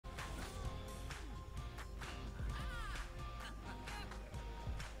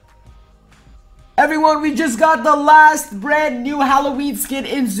Everyone, we just got the last brand new Halloween skin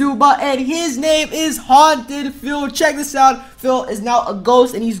in Zooba, and his name is Haunted Phil. Check this out. Phil is now a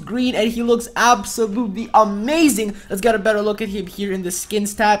ghost, and he's green, and he looks absolutely amazing. Let's get a better look at him here in the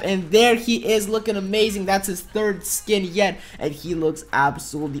skins tab, and there he is looking amazing. That's his third skin yet, and he looks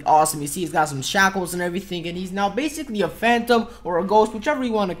absolutely awesome. You see, he's got some shackles and everything, and he's now basically a phantom or a ghost, whichever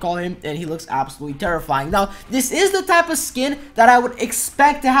you want to call him, and he looks absolutely terrifying. Now, this is the type of skin that I would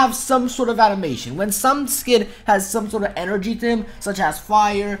expect to have some sort of animation. When some skin has some sort of energy to him, such as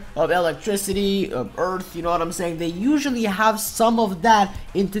fire, electricity, earth, you know what I'm saying, they usually have some of that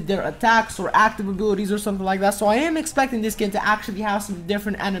into their attacks or active abilities or something like that. So I am expecting this skin to actually have some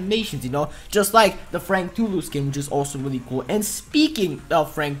different animations, you know, just like the Frank Tulu skin, which is also really cool. And speaking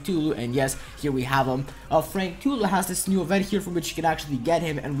of Frank Tulu, and yes, here we have him, Frank Tulu has this new event here for which you can actually get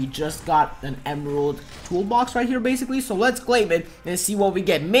him, and we just got an emerald toolbox right here basically. So let's claim it and see what we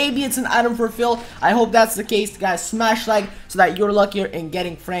get. Maybe it's an item for Phil. I hope that's the case, guys. Smash like so that you're luckier in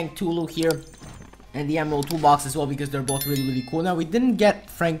getting Frank Tulu here and the emerald toolbox as well, because they're both really cool. Now, we didn't get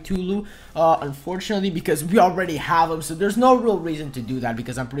Frank Tulu unfortunately, because we already have him, so there's no real reason to do that,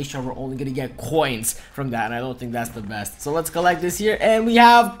 because I'm pretty sure we're only gonna get coins from that, and I don't think that's the best. So let's collect this here, and we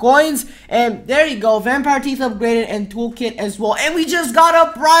have coins, and there you go, vampire teeth upgraded and toolkit as well. And we just got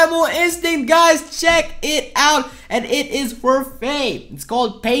a primal instinct, guys. Check it out, and it is for Faye. It's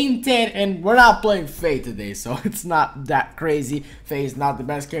called Painted, and we're not playing Faye today, so it's not that crazy. Faye is not the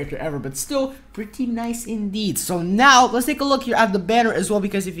best character ever, but still pretty nice indeed. So now let's take a look here at the banner as well,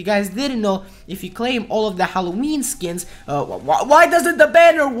 because if you guys didn't know, if you claim all of the Halloween skins, why doesn't the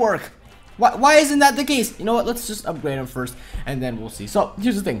banner work? Why isn't that the case? You know what, let's just upgrade them first and then we'll see. So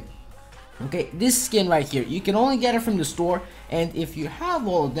here's the thing. Okay, this skin right here, you can only get it from the store, and if you have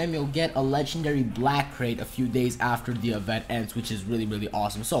all of them, you'll get a legendary black crate a few days after the event ends, which is really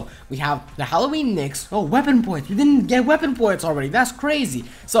awesome. So we have the Halloween Nyx. Oh, weapon points. We didn't get weapon points already. That's crazy.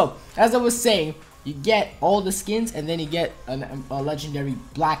 So as I was saying, you get all the skins, and then you get a legendary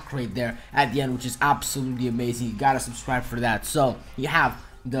black crate there at the end, which is absolutely amazing. You gotta subscribe for that. So you have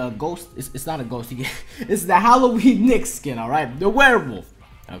the ghost. It's not a ghost. It's the Halloween Nyx skin. All right, the werewolf.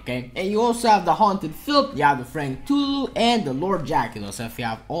 Okay, and you also have the Haunted Phil, you have the Frank Tulu, and the Lord Jacula. So if you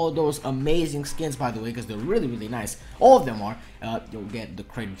have all those amazing skins, by the way, because they're really nice, all of them are, you'll get the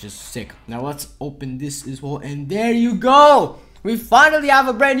crate, which is sick. Now let's open this as well, and there you go! We finally have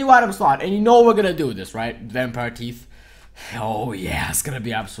a brand new item slot, and you know we're gonna do this, right? Vampire teeth. Oh yeah, it's gonna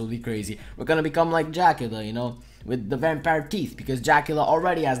be absolutely crazy. We're gonna become like Jacula, you know, with the vampire teeth, because Jacula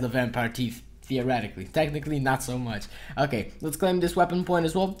already has the vampire teeth. Theoretically, technically not so much. Okay, let's claim this weapon point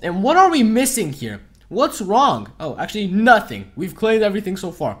as well. And what are we missing here? What's wrong? Oh, actually nothing. We've claimed everything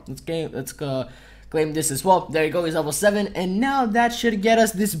so far. Let's claim this as well. There you go, he's level 7, and now that should get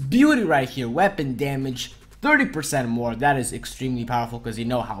us this beauty right here. Weapon damage 30% more. That is extremely powerful, because you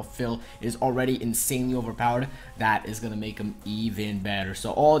know how Phil is already insanely overpowered. That is gonna make him even better.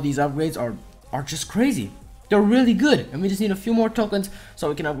 So all these upgrades are just crazy. They're really good, and we just need a few more tokens so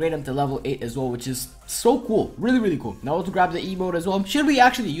we can upgrade them to level 8 as well, which is so cool. Really cool. Now let's grab the emote as well. Should we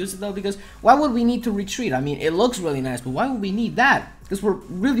actually use it though? Because why would we need to retreat? I mean, it looks really nice, but why would we need that? Because we're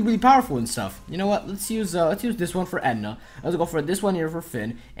really powerful and stuff. You know what? Let's use this one for Edna. Let's go for this one here for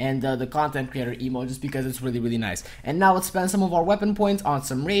Finn, and the content creator emote, just because it's really nice. And now let's spend some of our weapon points on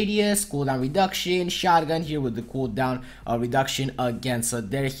some radius, cooldown reduction, shotgun here with the cooldown reduction again. So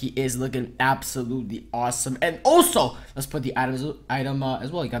there he is, looking absolutely awesome. And also let's put the item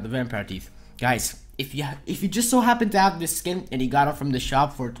as well. You got the vampire teeth, guys. If you just so happen to have this skin and you got it from the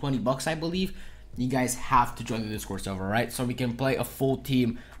shop for 20 bucks, I believe, you guys have to join the Discord server, right? So we can play a full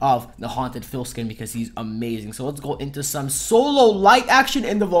team of the Haunted Phil skin, because he's amazing. So let's go into some solo light action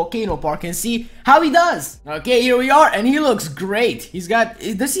in the volcano park and see how he does. Okay, here we are, and he looks great.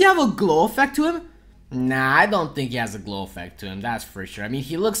 Does he have a glow effect to him? Nah, I don't think he has a glow effect to him, that's for sure. I mean,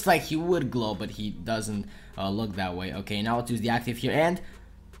 he looks like he would glow, but he doesn't look that way. Okay, now let's use the active here, and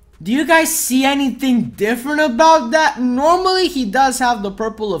do you guys see anything different about that? Normally, he does have the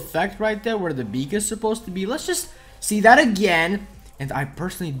purple effect right there where the beak is supposed to be. Let's just see that again. And I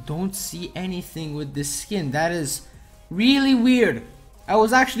personally don't see anything with this skin. That is really weird. I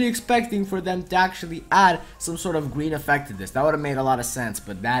was actually expecting for them to actually add some sort of green effect to this. That would have made a lot of sense,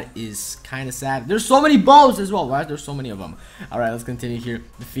 but that is kind of sad. There's so many bows as well. Why? There's so many of them. Alright, let's continue here.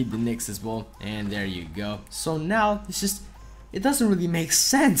 Defeat the Nyx as well. And there you go. So now, it doesn't really make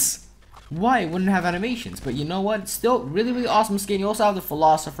sense why it wouldn't have animations, but you know what, it's still really awesome skin. You also have the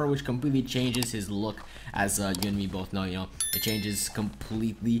Philosopher, which completely changes his look, as you and me both know. You know, it changes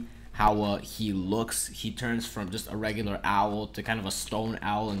completely how he looks. He turns from just a regular owl to kind of a stone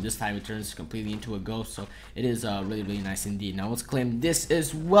owl, and this time he turns completely into a ghost. So it is really, really nice indeed. Now let's claim this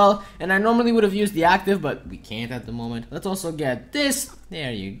as well, and I normally would have used the active, but we can't at the moment. Let's also get this.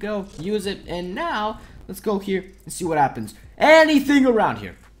 There you go, use it. And now let's go here and see what happens. Anything around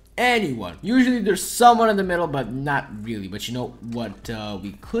here, anyone. Usually there's someone in the middle, but not really. But you know what,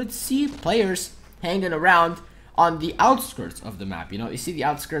 we could see players hanging around on the outskirts of the map. You know, you see the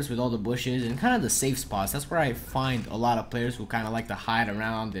outskirts with all the bushes and kind of the safe spots. That's where I find a lot of players who kind of like to hide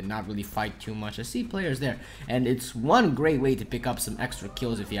around and not really fight too much. I see players there, and it's one great way to pick up some extra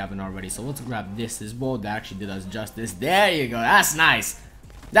kills if you haven't already. So let's grab this as well. That actually did us justice. There you go, that's nice.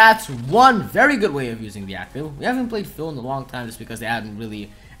 That's one very good way of using the active. We haven't played Phil in a long time just because they haven't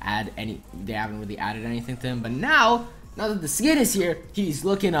really added anything to him, but now that the skin is here, he's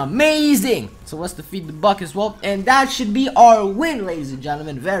looking amazing. So let's defeat the Buck as well, and that should be our win, ladies and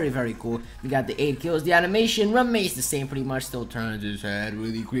gentlemen. Very, very cool. We got the 8 kills. The animation remains the same pretty much. Still turns his head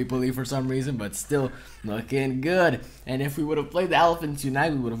really creepily for some reason, but still looking good. And if we would have played the elephant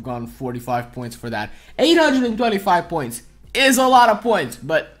tonight, we would have gone 45 points for that. 825 points is a lot of points,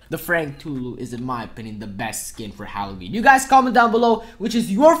 but the Frank Tulu is, in my opinion, the best skin for Halloween. You guys comment down below which is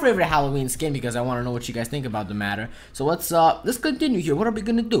your favorite Halloween skin, because I want to know what you guys think about the matter. So let's continue here. What are we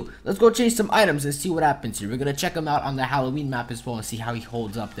gonna do? Let's go change some items and see what happens here. We're gonna check him out on the Halloween map as well and see how he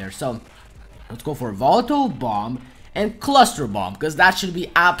holds up there. So let's go for Volatile Bomb and Cluster Bomb, because that should be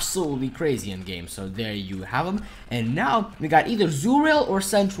absolutely crazy in game. So there you have them. And now we got either Zoo Rail or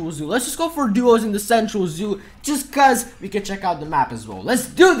Central Zoo. Let's just go for duos in the Central Zoo, just because we can check out the map as well. Let's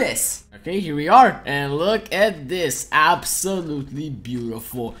do this. Okay, here we are, and look at this. Absolutely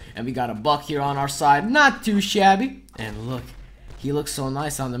beautiful. And we got a Buck here on our side, not too shabby. And look, he looks so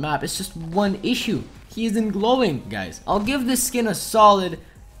nice on the map. It's just one issue: he isn't glowing, guys. I'll give this skin a solid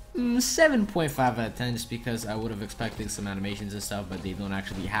 7.5 out of 10, just because I would have expected some animations and stuff, but they don't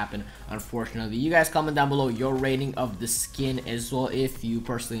actually happen, unfortunately. You guys comment down below your rating of the skin as well, if you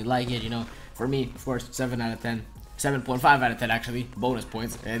personally like it. You know, for me, of course, 7 out of 10. 7.5 out of 10 actually, bonus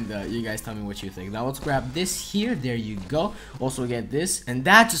points. And you guys tell me what you think. Now let's grab this here. There you go. Also get this, and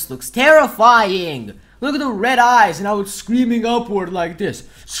that just looks terrifying. Look at the red eyes, and now it's screaming upward like this.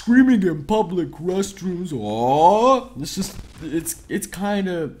 Screaming in public restrooms. Oh, this just it's kind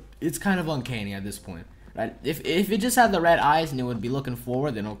of uncanny at this point, right? If it just had the red eyes and it would be looking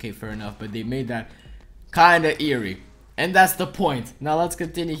forward, then okay, fair enough. But they made that kind of eerie, and that's the point. Now let's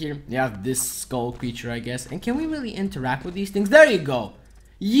continue here. You have this skull creature, I guess. And can we really interact with these things? There you go.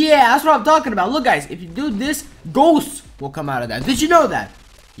 Yeah, that's what I'm talking about. Look, guys, if you do this, ghosts will come out of that. Did you know that?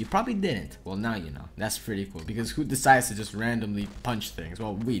 You probably didn't. Well, now you know. That's pretty cool, because who decides to just randomly punch things?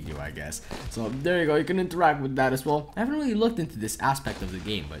 Well, we do, I guess. So there you go. You can interact with that as well. I haven't really looked into this aspect of the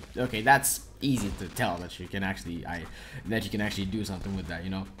game, but okay, that's easy to tell that you can actually do something with that, you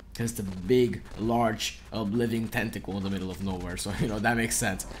know, because it's a big, large, living tentacle in the middle of nowhere. So you know that makes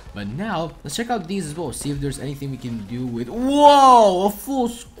sense. But now let's check out these as well. See if there's anything we can do with. Whoa, a full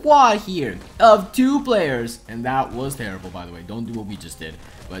squad here of 2 players, and that was terrible, by the way. Don't do what we just did,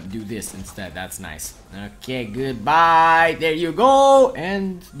 but do this instead. That's nice. Okay, goodbye. There you go.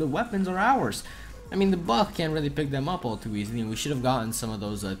 And the weapons are ours. I mean, the Buck can't really pick them up all too easily, and we should have gotten some of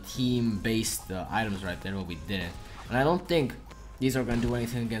those team-based items right there, but we didn't. And I don't think these are going to do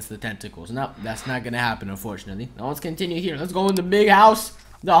anything against the tentacles. No, that's not going to happen, unfortunately. Now let's continue here. Let's go in the big house,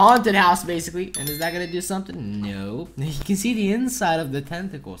 the haunted house, basically. And is that going to do something? No. You can see the inside of the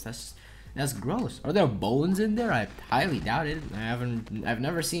tentacles. That's gross. Are there bones in there? I highly doubt it. I've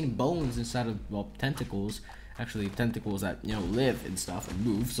never seen bones inside of, well, tentacles. Actually, tentacles that, you know, live and stuff and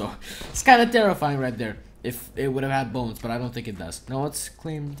move. So it's kind of terrifying right there if it would have had bones, but I don't think it does. Now let's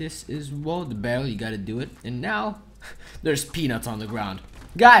claim this as well. The barrel, you got to do it. And now there's peanuts on the ground.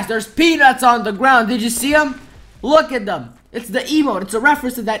 Guys, there's peanuts on the ground. Did you see them? Look at them. It's the emote. It's a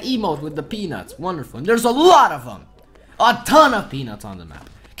reference to that emote with the peanuts. Wonderful. And there's a lot of them. A ton of peanuts on the map.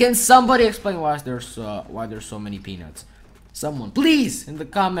 Can somebody explain why there's so many peanuts? Someone, please, in the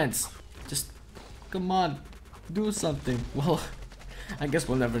comments. Just come on. Do something. Well, I guess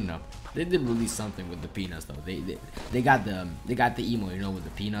we'll never know. They did release something with the peanuts though. They got the emo, you know, with the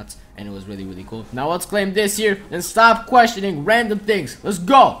peanuts, and it was really, really cool. Now let's claim this here and stop questioning random things. Let's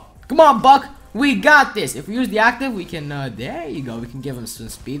go. Come on, Buck. We got this. If we use the active, we can there you go. We can give him some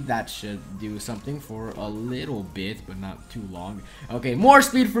speed. That should do something for a little bit, but not too long. Okay, more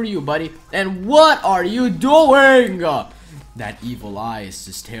speed for you, buddy. And what are you doing? That evil eye is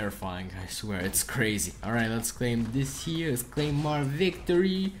just terrifying, I swear. It's crazy. Alright, let's claim this here. Let's claim our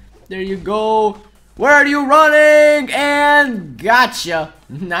victory. There you go. Where are you running? And gotcha.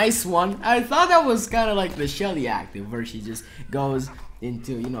 Nice one. I thought that was kind of like the Shelly active where she just goes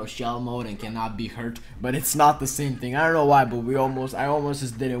into, you know, shell mode and cannot be hurt, but it's not the same thing. I don't know why, but I almost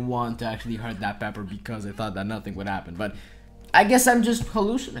just didn't want to actually hurt that Pepper because I thought that nothing would happen. But I guess I'm just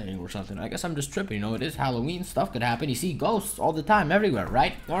hallucinating or something. I guess I'm just tripping. You know, it is Halloween. Stuff could happen. You see ghosts all the time, everywhere,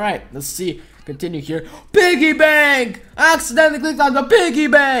 right? Alright, let's see. Continue here. Piggy bank! I accidentally clicked on the piggy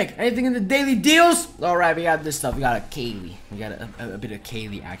bank! Anything in the daily deals? Alright, we got this stuff. We got a Kaylee. We got a bit of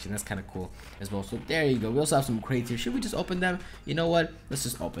Kaylee action. That's kind of cool as well. So there you go. We also have some crates here. Should we just open them? You know what? Let's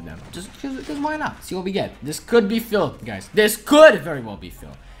just open them. Just because why not? See what we get. This could be Phil, guys. This could very well be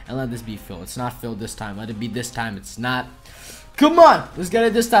Phil. And let this be Phil. It's not Phil this time. Let it be this time. It's not. Come on, let's get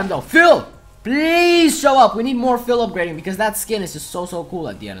it this time though. Phil, please show up. We need more Phil upgrading because that skin is just so cool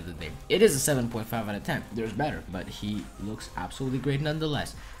at the end of the day. It is a 7.5 out of 10. There's better, but he looks absolutely great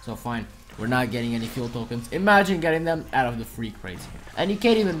nonetheless. So fine, we're not getting any fuel tokens. Imagine getting them out of the free crates. And you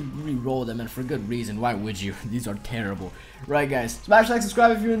can't even re-roll them, and for good reason. Why would you? These are terrible. Right, guys, smash like,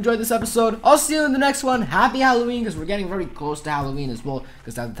 subscribe if you enjoyed this episode. I'll see you in the next one. Happy Halloween, because we're getting very close to Halloween as well,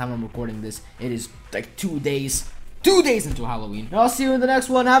 because at the time I'm recording this, it is like 2 days. 2 days into Halloween. I'll see you in the next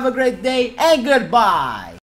one. Have a great day and goodbye.